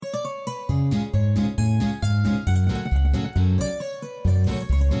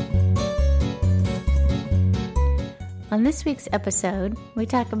On this week's episode, we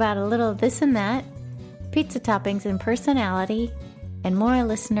talk about a little this and that, pizza toppings and personality, and more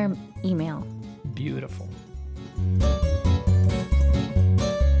listener email. Beautiful.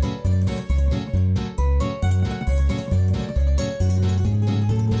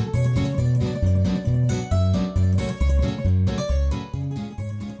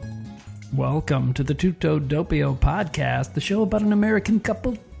 Welcome to the Tutto Doppio podcast, the show about an American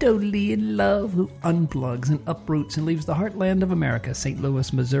couple totally in love who unplugs and uproots and leaves the heartland of America, St.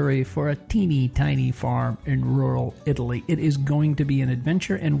 Louis, Missouri, for a teeny tiny farm in rural Italy. It is going to be an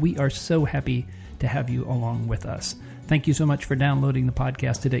adventure, and we are so happy to have you along with us. Thank you so much for downloading the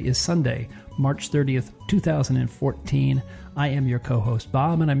podcast. Today is Sunday, March 30th, 2014. I am your co-host,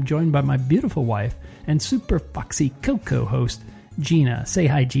 Bob, and I'm joined by my beautiful wife and super foxy co-host, Gina. Say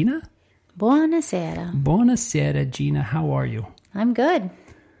hi, Gina. Buonasera. Buonasera, Gina. How are you? I'm good.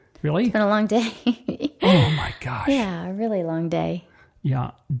 Really? It's been a long day. Oh, my gosh. Yeah, a really long day.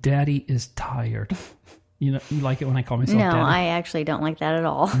 Yeah, Daddy is tired. You know, you like it when I call myself Daddy? No, I actually don't like that at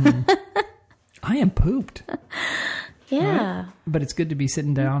all. I am pooped. Yeah. Right? But it's good to be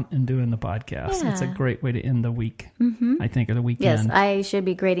sitting down and doing the podcast. Yeah. It's a great way to end the week, I think, or the Yes, weekend. I should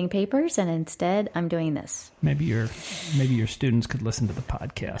be grading papers, and instead I'm doing this. Maybe your students could listen to the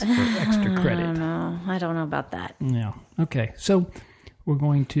podcast for extra credit. I don't know about that. Yeah. Okay. So we're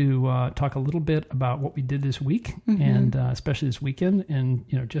going to talk a little bit about what we did this week, and especially this weekend, and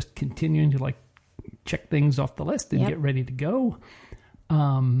just continuing to check things off the list and get ready to go.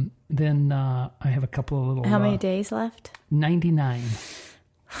 Then I have a couple of little... How many days left? 99.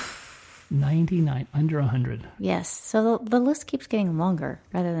 99, under 100. Yes. So the list keeps getting longer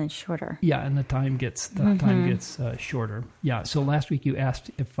rather than shorter. Yeah, and the time gets shorter. Yeah, so last week you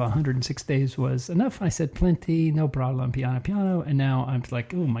asked if 106 days was enough. I said plenty, no problem, piano. And now I'm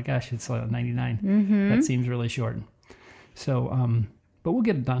like, oh my gosh, it's 99. That seems really short. So, but we'll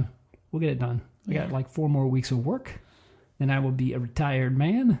get it done. I got 4 more weeks of work. Then I will be a retired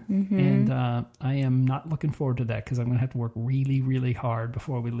man, and I am not looking forward to that because I'm going to have to work really, really hard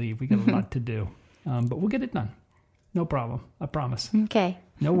before we leave. We got a lot to do, but we'll get it done. No problem. I promise. Okay.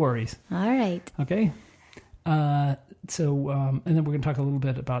 No worries. All right. Okay. So, and then we're going to talk a little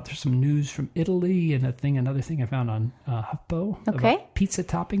bit about, there's some news from Italy and another thing I found on HuffPo about pizza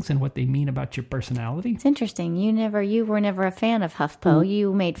toppings and what they mean about your personality. It's interesting. You were never a fan of HuffPo.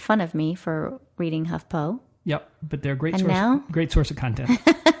 You made fun of me for reading HuffPo. Yep, but they're a great And source of content.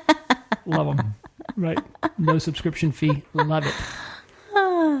 Love them. Right. No subscription fee. Love it.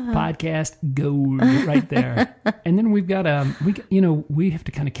 Podcast gold right there. And then we've got we have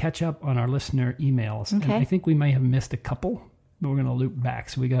to kind of catch up on our listener emails. Okay. And I think we may have missed a couple, but we're going to loop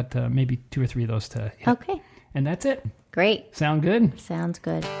back. So we got maybe 2 or 3 of those to hit. Okay. And that's it. Great. Sound good? Sounds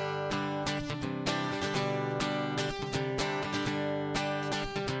good.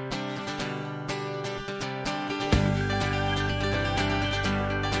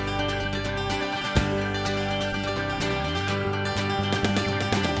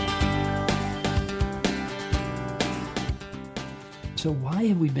 So why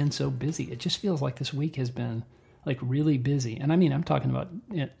have we been so busy? It just feels like this week has been really busy. And I mean, I'm talking about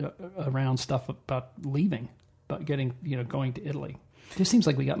around stuff about leaving, about getting, going to Italy. It just seems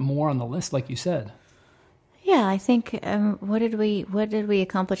like we got more on the list, like you said. Yeah, I think, what did we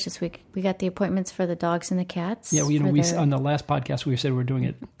accomplish this week? We got the appointments for the dogs and the cats. Yeah, on the last podcast we said we were doing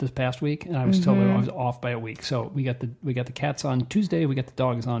it this past week, and I was told I was off by a week. So we got the cats on Tuesday, we got the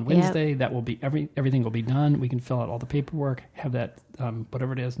dogs on Wednesday. Yep. That will be everything will be done. We can fill out all the paperwork, have that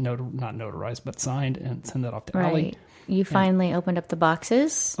whatever it is, not notarized but signed, and send that off to Allie. You finally opened up the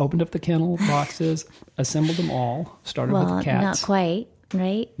boxes. Opened up the kennel boxes, assembled them all. Started with the cats. Not quite,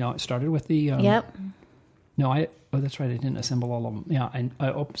 right? No, it started with the. Yep. No, that's right. I didn't assemble all of them. Yeah,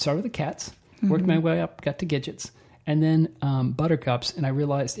 I started with the cats, worked my way up, got to Gidgets, and then Buttercups, and I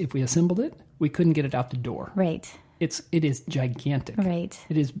realized if we assembled it, we couldn't get it out the door. Right. It is gigantic. Right.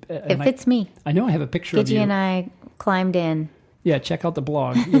 It is. It fits me. I know I have a picture of you. Gidget and I climbed in. Yeah, check out the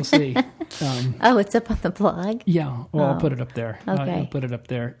blog. You'll see. It's up on the blog? Yeah. Well, I'll put it up there. Okay. I'll put it up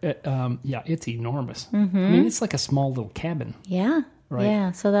there. It's enormous. I mean, it's like a small little cabin. Yeah. Right.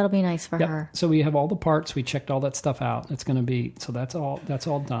 Yeah, so that'll be nice for her. So we have all the parts. We checked all that stuff out. It's going to be, so that's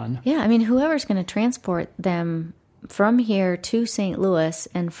all done. Yeah, I mean, whoever's going to transport them from here to St. Louis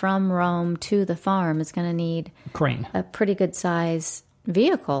and from Rome to the farm is going to need crane, a pretty good size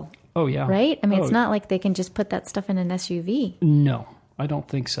vehicle. Oh, yeah. Right? I mean, it's not like they can just put that stuff in an SUV. No, I don't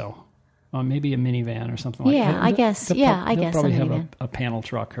think so. Maybe a minivan or something like that. Yeah, I guess. They'll probably a have minivan. a panel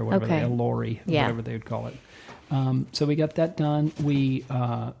truck or whatever, a lorry, or whatever they would call it. So we got that done. We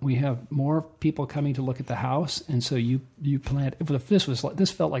have more people coming to look at the house, and so you plant.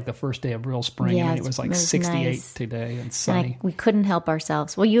 This felt like the first day of real spring. Yeah, I mean, it was like 68 nice. today and sunny. We couldn't help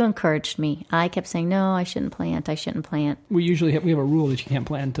ourselves. Well, you encouraged me. I kept saying, no, I shouldn't plant. We usually have a rule that you can't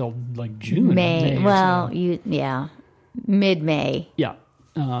plant until like June. May. or Well, so. Mid-May. Yeah.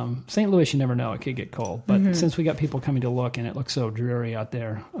 St. Louis, you never know. It could get cold. But since we got people coming to look and it looks so dreary out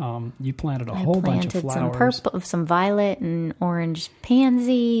there, you planted a whole bunch of flowers. Some purple, some violet and orange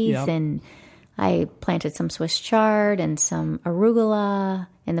pansies. Yep. And I planted some Swiss chard and some arugula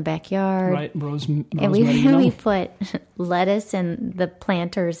in the backyard. Right, And we put lettuce in the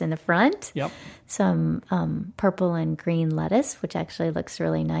planters in the front. Yep. Some purple and green lettuce, which actually looks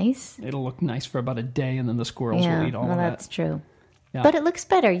really nice. It'll look nice for about a day, and then the squirrels will eat all of that. That's true. Yeah. But it looks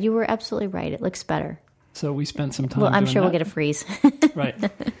better. You were absolutely right. It looks better. So we spent some time. Well, I'm doing sure we'll that. get a freeze. Right.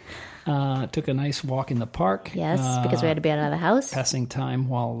 Took a nice walk in the park. Yes, because we had to be out of the house. Passing time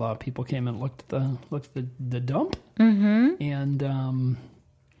while people came and looked at the dump. Mm-hmm.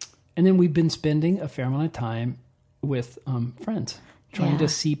 And then we've been spending a fair amount of time with friends, trying to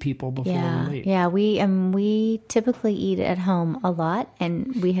see people before we leave. Yeah, we typically eat at home a lot,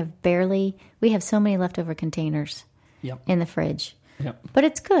 and we have so many leftover containers in the fridge. Yep. But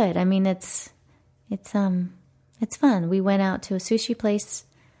it's good. I mean, it's fun. We went out to a sushi place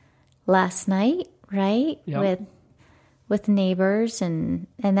last night, right? Yep. With neighbors, and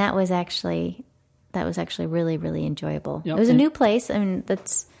that was actually really, really enjoyable. Yep. It was a new place. I mean,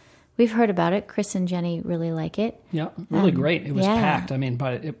 we've heard about it. Chris and Jenny really like it. Yeah, really great. It was packed. I mean,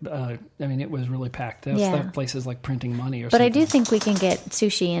 it was really packed. That place is like printing money or but something. I do think we can get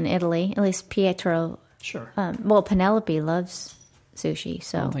sushi in Italy. At least Pietro. Sure. Penelope loves sushi,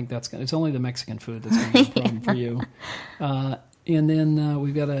 so I don't think that's good. It's only the Mexican food that's going to be a problem for you. And then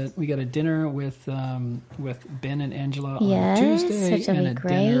we got a dinner with Ben and Angela on Tuesday, and a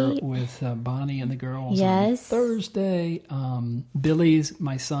dinner with Bonnie and the girls on Thursday. Billy's,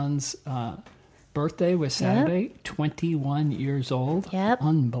 my son's birthday, was Saturday. 21 years old. Yep.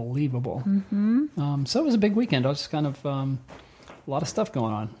 Unbelievable. Mm-hmm. So it was a big weekend. I was just kind of a lot of stuff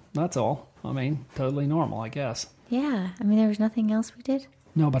going on. That's all. I mean, totally normal, I guess. Yeah. I mean, there was nothing else we did.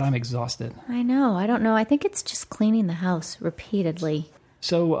 No, but I'm exhausted. I know. I don't know. I think it's just cleaning the house repeatedly.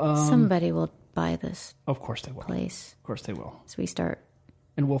 So somebody will buy this. Of course they will. Place. Of course they will. So we start.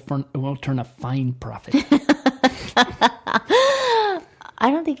 And we'll turn a fine profit. I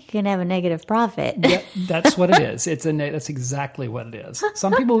don't think you can have a negative profit. Yeah, that's what it is. That's exactly what it is.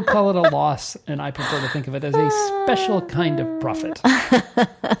 Some people would call it a loss, and I prefer to think of it as a special kind of profit.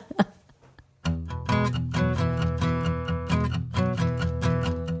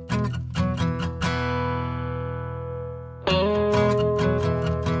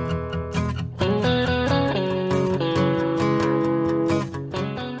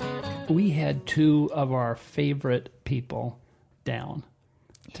 We had two of our favorite people down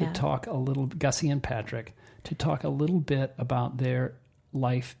to talk a little, Gussie and Patrick, to talk a little bit about their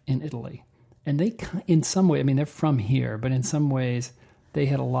life in Italy. And they, in some way, I mean, they're from here, but in some ways, they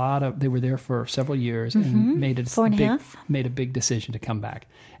were there for several years and made a big decision to come back.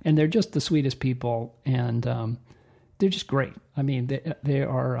 And they're just the sweetest people, and they're just great. I mean,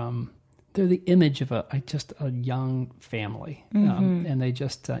 they're the image of a young family. And they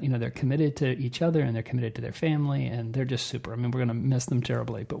just, they're committed to each other, and they're committed to their family, and they're just super. I mean, we're going to miss them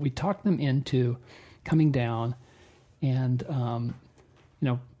terribly. But we talked them into coming down and,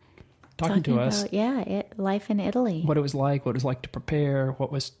 talking to us. Life in Italy. What it was like to prepare,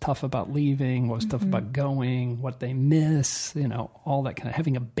 what was tough about leaving, what was tough about going, what they miss, all that kind of,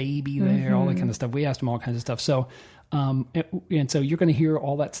 having a baby there, all that kind of stuff. We asked them all kinds of stuff. So, and so you're going to hear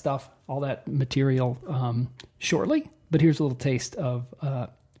all that stuff, all that material shortly. But here's a little taste of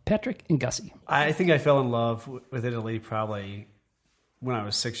Patrick and Gussie. I think I fell in love with Italy probably when I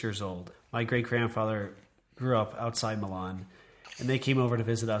was 6 years old. My great-grandfather grew up outside Milan, and they came over to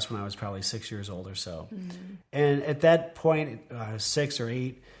visit us when I was probably 6 years old or so. And at that point, 6 or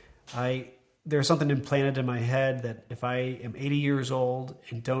 8, there was something implanted in my head that if I am 80 years old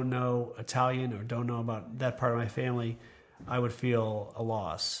and don't know Italian or don't know about that part of my family, I would feel a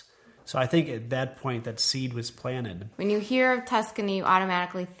loss. So I think at that point, that seed was planted. When you hear of Tuscany, you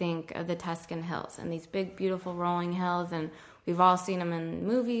automatically think of the Tuscan hills and these big, beautiful rolling hills. And we've all seen them in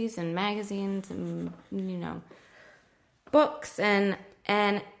movies and magazines and, books. And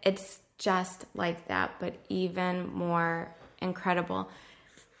it's just like that, but even more incredible.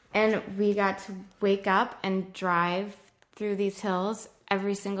 And we got to wake up and drive through these hills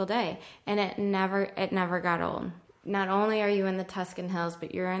every single day. And it never got old. not only are you in the Tuscan Hills,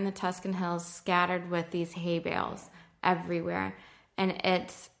 but you're in the Tuscan Hills scattered with these hay bales everywhere. And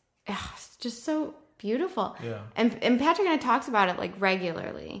it's just so beautiful. Yeah. And Patrick and I talks about it like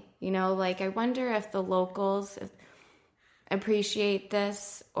regularly. You know, like I wonder if the locals appreciate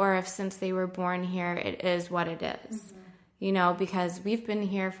this, or if since they were born here, it is what it is. Mm-hmm. You know, because we've been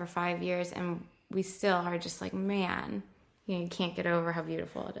here for 5 years and we still are just like, man, you can't get over how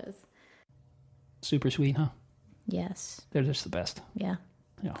beautiful it is. Super sweet, huh? Yes. They're just the best. Yeah.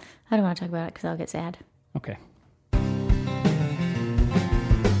 Yeah. I don't want to talk about it because I'll get sad. Okay.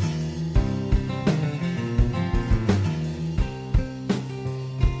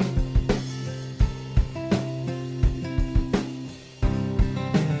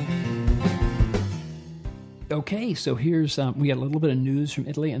 Okay, so here's, we got a little bit of news from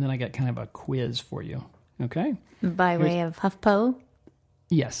Italy, and then I got kind of a quiz for you. Okay? By way of HuffPo?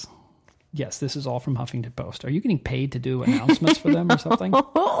 Yes. Yes, this is all from Huffington Post. Are you getting paid to do announcements for them or something?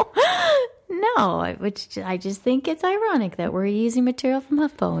 No, which I just think it's ironic that we're using material from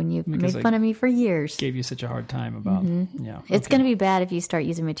HuffPo, and you've made fun of me for years. Gave you such a hard time about, yeah. It's going to be bad if you start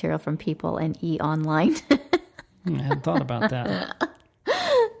using material from People and E-Online. I hadn't thought about that.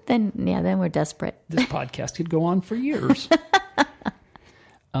 Then we're desperate. This podcast could go on for years.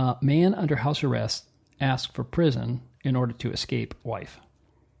 Man under house arrest asked for prison in order to escape wife.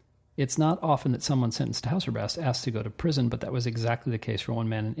 It's not often that someone sentenced to house arrest asks to go to prison, but that was exactly the case for one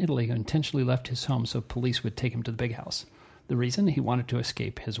man in Italy who intentionally left his home so police would take him to the big house. The reason? He wanted to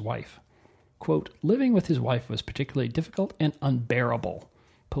escape his wife. Quote, living with his wife was particularly difficult and unbearable,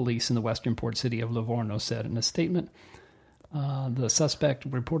 police in the western port city of Livorno said in a statement. The suspect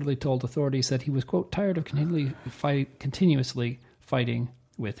reportedly told authorities that he was, quote, tired of continuously fighting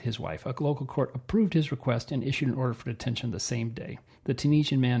with his wife. A local court approved his request and issued an order for detention the same day. The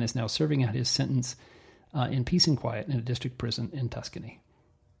Tunisian man is now serving out his sentence in peace and quiet in a district prison in Tuscany.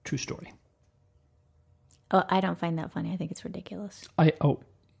 True story. Oh, I don't find that funny. I think it's ridiculous. I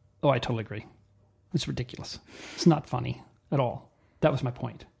totally agree. It's ridiculous. It's not funny at all. That was my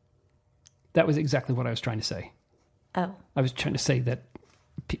point. That was exactly what I was trying to say. Oh. I was trying to say that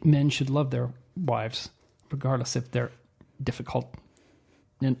men should love their wives, regardless if they're difficult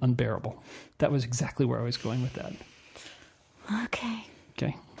and unbearable. That was exactly where I was going with that. Okay.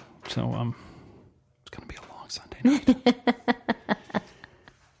 Okay. So, it's going to be a long Sunday night.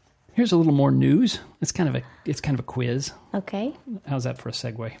 Here's a little more news. It's kind of a quiz. Okay. How's that for a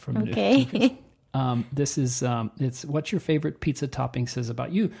segue from okay. This is it's what your favorite pizza topping says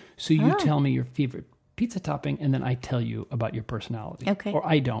about you. So you tell me your favorite pizza topping, and then I tell you about your personality. Okay. Or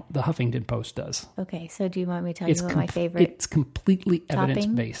I don't. The Huffington Post does. Okay. So do you want me to tell you what my favorite? It's completely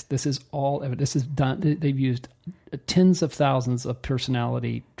evidence-based. This is all evidence. This is done. They've used tens of thousands of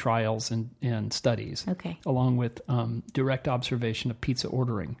personality trials and studies. Okay. Along with direct observation of pizza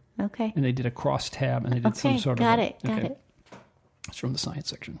ordering. Okay. And they did a crosstab, and they did some sort of... Got it. It's from the science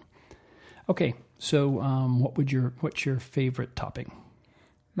section. Okay. So what's your favorite topping?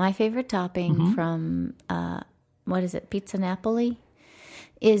 My favorite topping from, what is it, Pizza Napoli,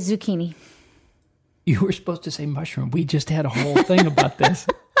 is zucchini. You were supposed to say mushroom. We just had a whole thing about this.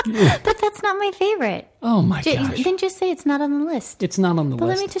 But that's not my favorite. Oh, my gosh. Then just say it's not on the list. It's not on the list. But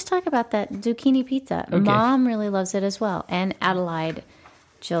let me just talk about that zucchini pizza. Okay. Mom really loves it as well. And Adelaide,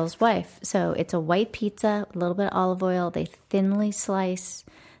 Jill's wife. So it's a white pizza, a little bit of olive oil. They thinly slice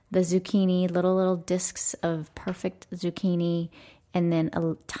the zucchini, little discs of perfect zucchini, and then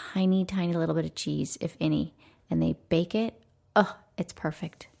a tiny, tiny little bit of cheese, if any. And they bake it. Oh, it's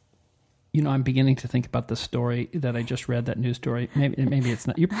perfect. You know, I'm beginning to think about the story that I just read, that news story. Maybe it's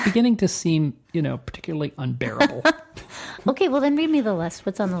not. You're beginning to seem, particularly unbearable. Okay, well then read me the list.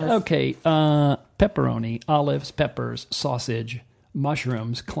 What's on the list? Okay, pepperoni, olives, peppers, sausage,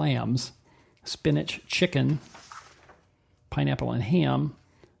 mushrooms, clams, spinach, chicken, pineapple and ham,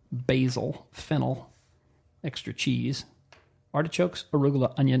 basil, fennel, extra cheese, artichokes,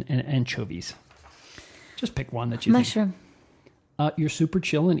 arugula, onion, and anchovies. Just pick one that you Mushroom. think. You're super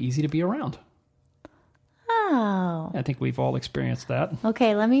chill and easy to be around. Oh. I think we've all experienced that.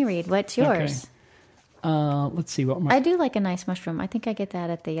 Okay, let me read. What's yours? Okay. Let's see. I do like a nice mushroom. I think I get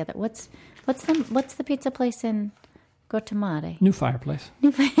that at the other... What's the pizza place in Guatemala? New Fireplace.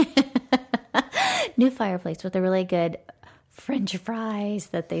 New Fireplace with a really good French fries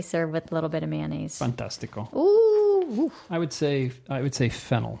that they serve with a little bit of mayonnaise. Fantastico. Ooh. I would say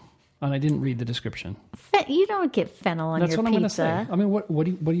fennel, and I didn't read the description. You don't get fennel on That's your what pizza. I'm going to say. I mean, what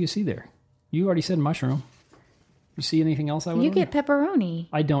do you see there? You already said mushroom. You see anything else? You get pepperoni.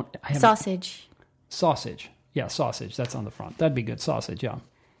 I don't. Sausage. Sausage. Yeah, sausage. That's on the front. That'd be good. Sausage. Yeah.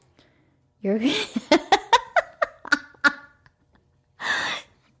 You're.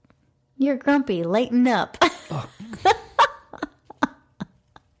 You're grumpy. Lighten up. Oh,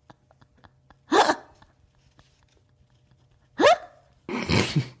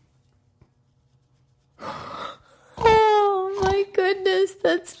 my goodness.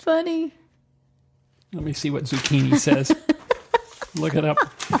 That's funny. Let me see what zucchini says. Look it up.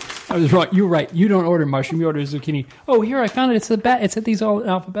 I was wrong. You're right. You don't order mushroom. You order zucchini. Oh, here I found it. It's at these all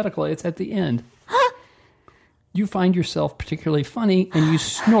alphabetical. It's at the end. You find yourself particularly funny and you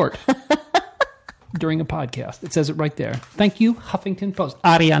snort during a podcast. It says it right there. Thank you, Huffington Post.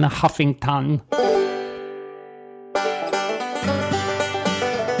 Ariana Huffington.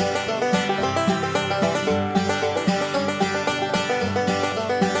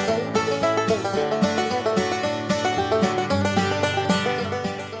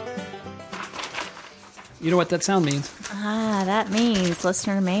 You know what that sound means? That means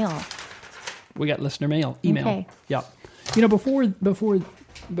listener mail. We got listener mail, email. Okay. Yeah. You know, before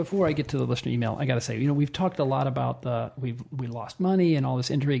I get to the listener email, I got to say, you know, we've talked a lot about we lost money and all this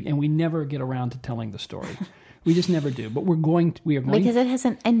intrigue, and we never get around to telling the story. We just never do. But we are going because it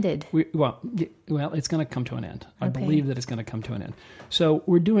hasn't ended. Well, it's going to come to an end. I believe that it's going to come to an end. So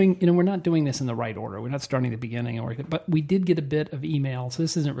we're doing, you know, we're not doing this in the right order. We're not starting at the beginning, but we did get a bit of email. So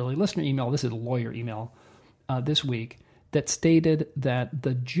this isn't really listener email. This is lawyer email this week that stated that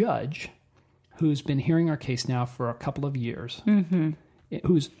the judge, who's been hearing our case now for a couple of years,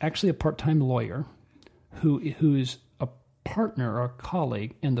 who's actually a part-time lawyer, who's a partner or a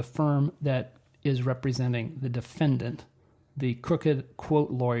colleague in the firm that is representing the defendant, the crooked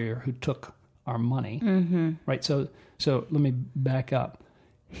quote lawyer who took our money, right? So let me back up.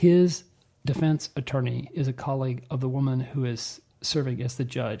 His defense attorney is a colleague of the woman who is serving as the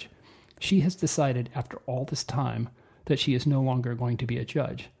judge. She has decided after all this time that she is no longer going to be a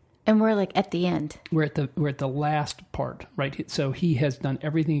judge. And we're like at the end. We're at the last part, right? So he has done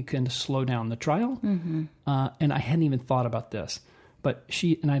everything he can to slow down the trial. And I hadn't even thought about this, but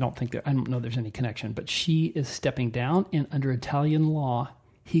I don't know there's any connection, but she is stepping down, and under Italian law,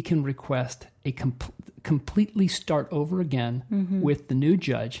 he can request a completely start over again with the new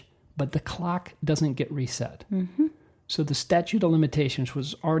judge, but the clock doesn't get reset. So the statute of limitations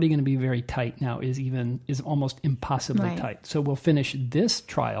was already going to be very tight. Now is almost impossibly tight. So we'll finish this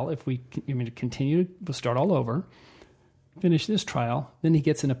trial if we continue. We'll start all over, finish this trial. Then he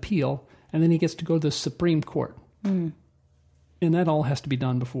gets an appeal, and then he gets to go to the Supreme Court, and that all has to be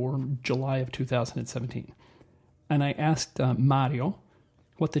done before July of 2017. And I asked Mario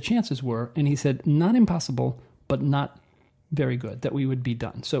what the chances were, and he said not impossible, but not very good that we would be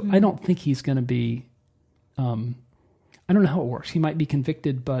done. So I don't think he's going to be. I don't know how it works. He might be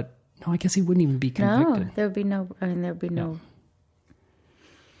convicted, but no, I guess he wouldn't even be convicted. No, there'd be no.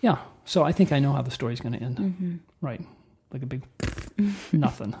 Yeah. So I think I know how the story's going to end. Right. Like a big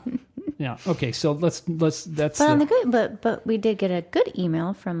nothing. Yeah. Okay. So that's. But we did get a good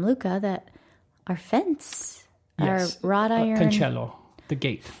email from Luca that our fence, our wrought iron cancello, the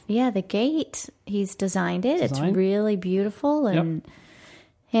gate. Yeah, the gate. He's designed it. It's really beautiful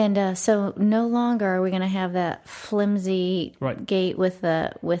And so no longer are we going to have that flimsy gate with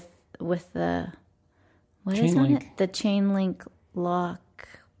the what chain is on link. It? The chain link lock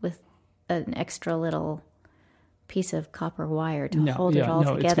with an extra little piece of copper wire to hold it all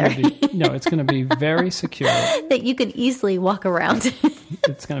together. It's going to be very secure. That you can easily walk around.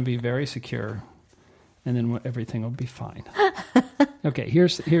 It's going to be very secure, and then everything will be fine. Okay,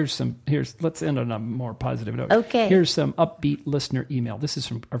 let's end on a more positive note. Okay. Here's some upbeat listener email. This is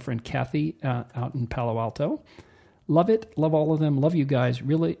from our friend Kathy out in Palo Alto. Love it. Love all of them. Love you guys.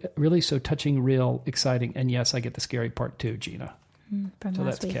 Really, really so touching, real, exciting. And yes, I get the scary part too, Gina. So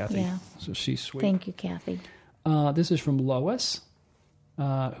that's week. Kathy. Yeah. So she's sweet. Thank you, Kathy. This is from Lois,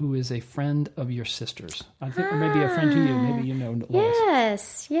 who is a friend of your sister's. I think, or maybe a friend to you. Maybe you know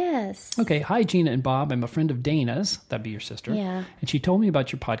Lois. Yes. Okay. Hi, Gina and Bob. I'm a friend of Dana's. That'd be your sister. Yeah. And she told me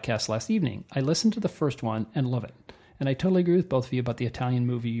about your podcast last evening. I listened to the first one and love it. And I totally agree with both of you about the Italian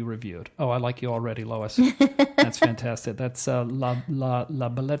movie you reviewed. Oh, I like you already, Lois. That's fantastic. That's La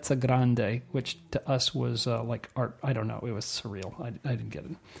Bellezza Grande, which to us was like art. I don't know. It was surreal. I didn't get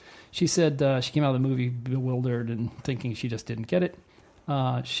it. She said she came out of the movie bewildered and thinking she just didn't get it.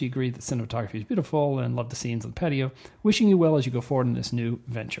 She agreed that cinematography is beautiful and loved the scenes on the patio. Wishing you well as you go forward in this new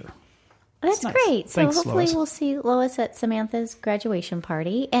venture. That's nice. Great. So Thanks, hopefully Lois. We'll see Lois at Samantha's graduation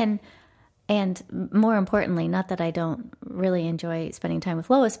party. And more importantly, not that I don't really enjoy spending time with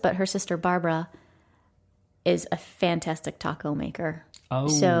Lois, but her sister Barbara is a fantastic taco maker. Oh.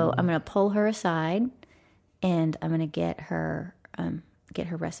 So I'm going to pull her aside and I'm going to get her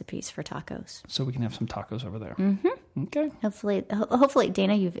recipes for tacos. So we can have some tacos over there. Mm-hmm. Okay. Hopefully,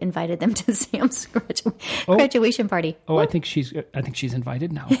 Dana, you've invited them to Sam's graduation party. Oh, I think she's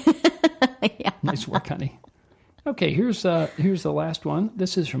invited now. Yeah. Nice work, honey. Okay, here's the last one.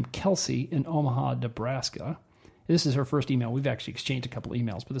 This is from Kelsey in Omaha, Nebraska. This is her first email. We've actually exchanged a couple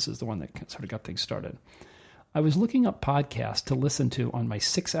emails, but this is the one that sort of got things started. I was looking up podcasts to listen to on my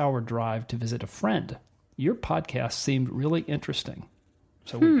 6-hour drive to visit a friend. Your podcast seemed really interesting.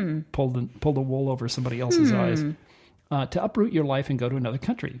 So we pulled the wool over somebody else's eyes. To uproot your life and go to another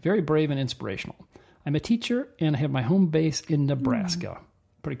country. Very brave and inspirational. I'm a teacher and I have my home base in Nebraska.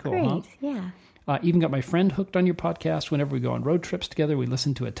 Pretty cool, Great. huh? Yeah. Even got my friend hooked on your podcast. Whenever we go on road trips together, we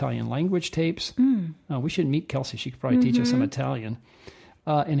listen to Italian language tapes. We should meet Kelsey. She could probably teach us some Italian.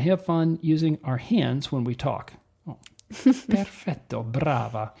 And have fun using our hands when we talk. Oh. Perfetto,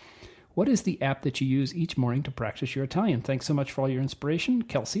 brava. What is the app that you use each morning to practice your Italian? Thanks so much for all your inspiration.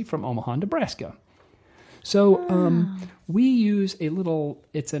 Kelsey from Omaha, Nebraska. So we use a little,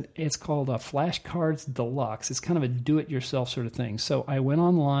 it's called a Flashcards Deluxe. It's kind of a do-it-yourself sort of thing. So I went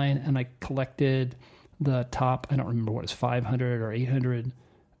online and I collected the top, I don't remember what it's 500 or 800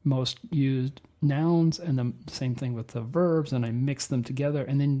 most used nouns, and the same thing with the verbs, and I mixed them together.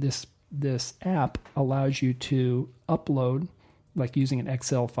 And then this app allows you to upload, like using an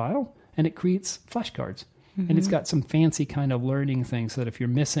Excel file, and it creates flashcards. And it's got some fancy kind of learning things so that if you're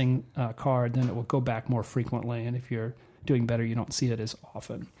missing a card, then it will go back more frequently. And if you're doing better, you don't see it as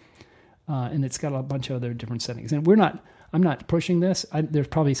often. And it's got a bunch of other different settings. And I'm not pushing this. There's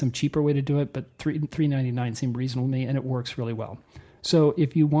probably some cheaper way to do it, but $3.99 seemed reasonable to me, and it works really well. So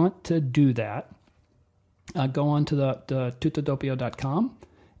if you want to do that, go on to the tuttodoppio.com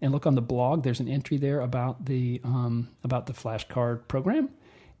and look on the blog. There's an entry there about the flashcard program.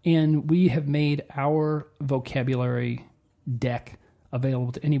 And we have made our vocabulary deck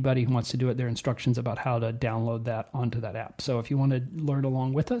available to anybody who wants to do it. There are instructions about how to download that onto that app. So if you want to learn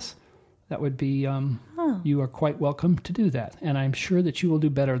along with us, that would be, you are quite welcome to do that. And I'm sure that you will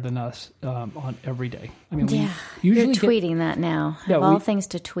do better than us on every day. I mean, Yeah, we usually you're tweeting that now. Yeah, of all things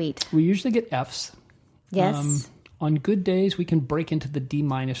to tweet. We usually get Fs. Yes. On good days, we can break into the D-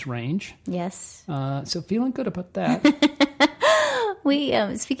 range. Yes. So feeling good about that. We,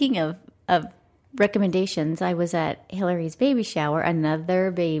 speaking of recommendations, I was at Hillary's baby shower,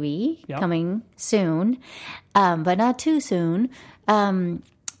 another baby coming soon, but not too soon. And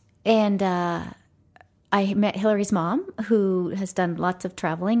I met Hillary's mom, who has done lots of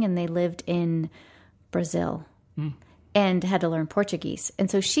traveling, and they lived in Brazil and had to learn Portuguese. And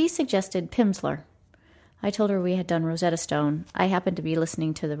so she suggested Pimsleur. I told her we had done Rosetta Stone. I happened to be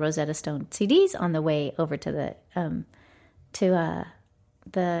listening to the Rosetta Stone CDs on the way over to the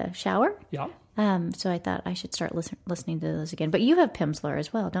shower. Yeah. So I thought I should start listening to those again. But you have Pimsleur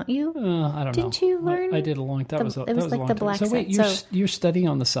as well, don't you? I don't know. Didn't you learn? I did a long time. That was like a the long black time. So wait, you're studying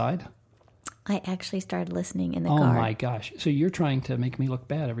on the side? I actually started listening in the car. car. Oh my gosh! So you're trying to make me look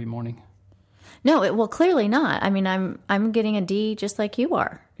bad every morning? No, well, clearly not. I mean, I'm getting a D just like you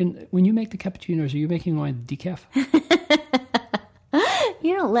are. And when you make the cappuccinos, are you making one decaf?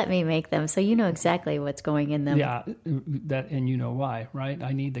 You don't let me make them, so you know exactly what's going in them. Yeah, and you know why, right?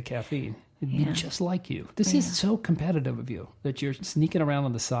 I need the caffeine. It'd be just like you. This is so competitive of you that you're sneaking around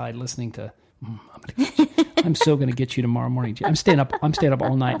on the side listening to. I'm so going to get you tomorrow morning. I'm staying up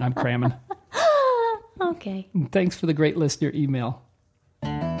all night and I'm cramming. Okay. Thanks for the great listener email.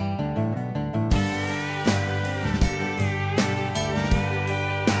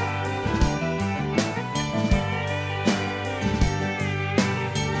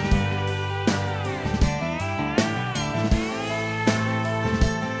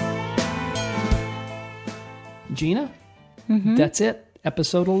 Gina, that's it.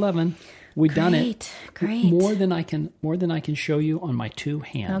 Episode 11. We've done it. Great. More than I can show you on my two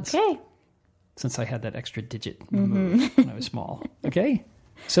hands. Okay. Since I had that extra digit move when I was small. Okay.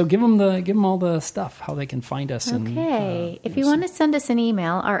 So give them all the stuff, how they can find us. Okay. If you want to send us an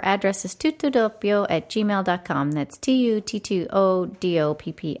email, our address is tuttodoppio@gmail.com. That's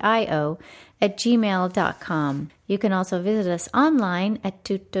tuttodoppio@gmail.com. You can also visit us online at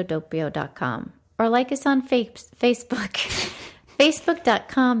tuttodoppio.com. Or like us on Facebook.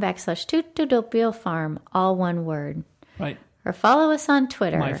 Facebook.com/Tuttodoppio Farm, all one word. Right. Or follow us on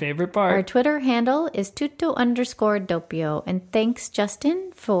Twitter. My favorite part. Our Twitter handle is tutto_doppio. And thanks,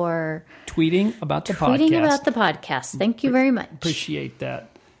 Justin, for tweeting about the podcast. Thank you very much. Appreciate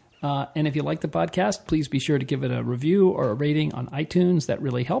that. And if you like the podcast, please be sure to give it a review or a rating on iTunes. That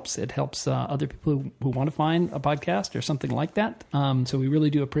really helps. It helps other people who want to find a podcast or something like that. So we really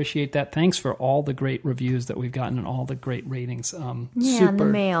do appreciate that. Thanks for all the great reviews that we've gotten and all the great ratings. Yeah, and the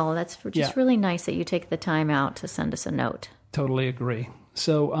mail. That's just really nice that you take the time out to send us a note. Totally agree.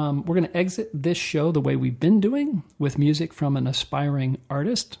 So we're going to exit this show the way we've been doing, with music from an aspiring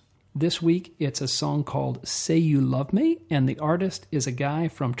artist. This week, it's a song called Say You Love Me, and the artist is a guy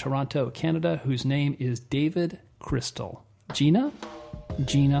from Toronto, Canada, whose name is David Crystal. Gina,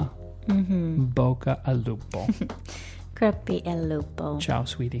 Boca al lupo. Crepi el lupo. Ciao,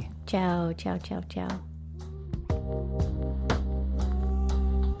 sweetie. Ciao, ciao, ciao, ciao.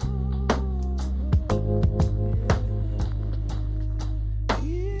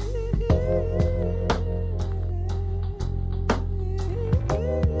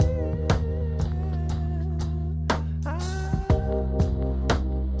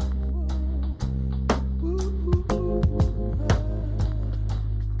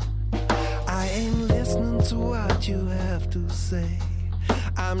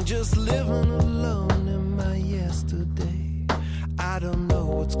 I'm just living alone in my yesterday. I don't know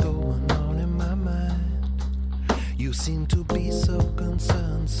what's going on in my mind. You seem to be so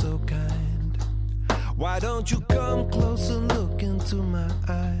concerned, so kind. Why don't you come close and look into my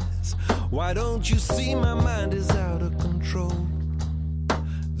eyes? Why don't you see my mind is out of control?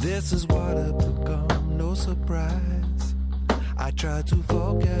 This is what I've become, no surprise. I try to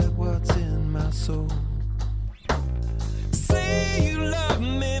forget what's in my soul. Say you love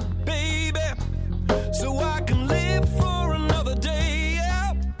me, baby, so I can live for another day.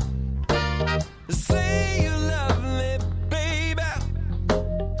 Yeah. Say you love me, baby,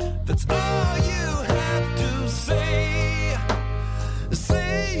 that's all you have to say.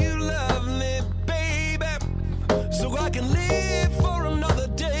 Say you love me, baby, so I can live for another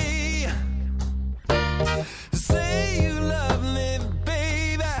day. Say you love me,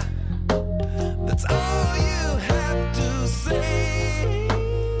 baby, that's all you have to say.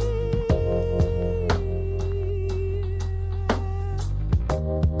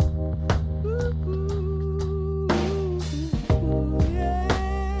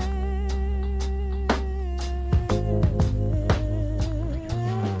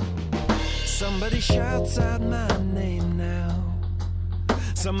 Somebody shouts out my name now.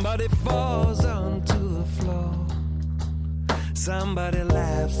 Somebody falls onto the floor. Somebody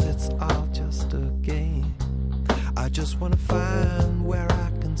laughs, it's all just a game. I just wanna find where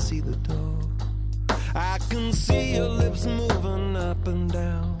I can see the door. I can see your lips moving up and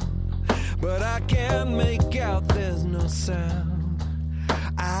down, but I can't make out, there's no sound.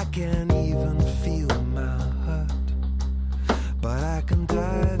 I can't even feel my heart, but I can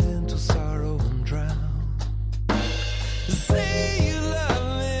dive into sorrow and drown. Say you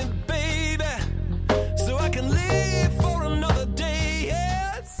love me, baby, so I can live for another day,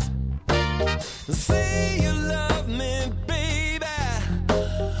 yes. Say you love me, baby,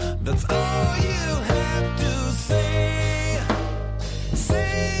 that's all you have to say.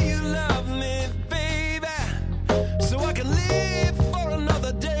 Say you love me, baby, so I can live for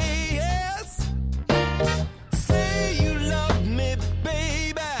another day, yes. Say you love me,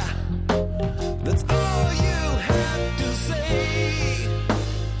 baby, that's all you have to say.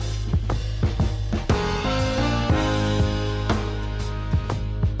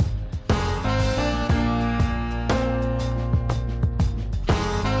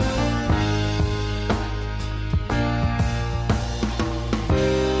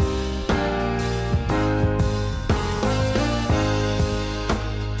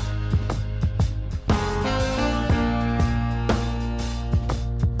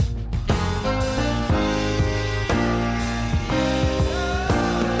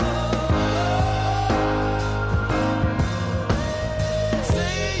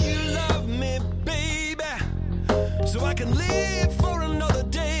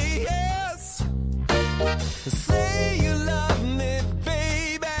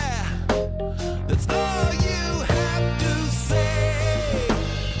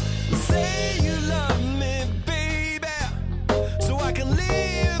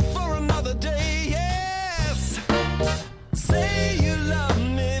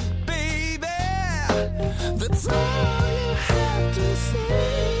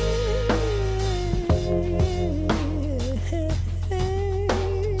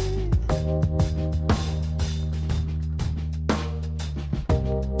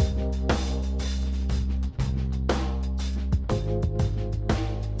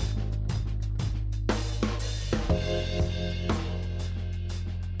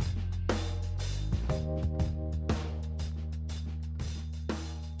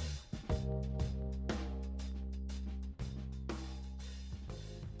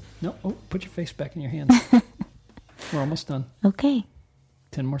 No, put your face back in your hands. We're almost done. Okay.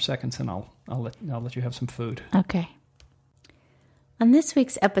 10 more seconds, and I'll let you have some food. Okay. On this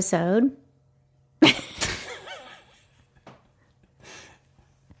week's episode,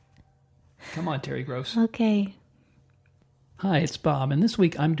 Come on, Terry Gross. okay. Hi, it's Bob, and this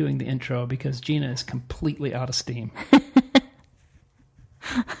week I'm doing the intro because Gina is completely out of steam.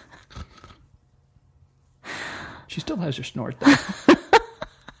 She still has her snort, though.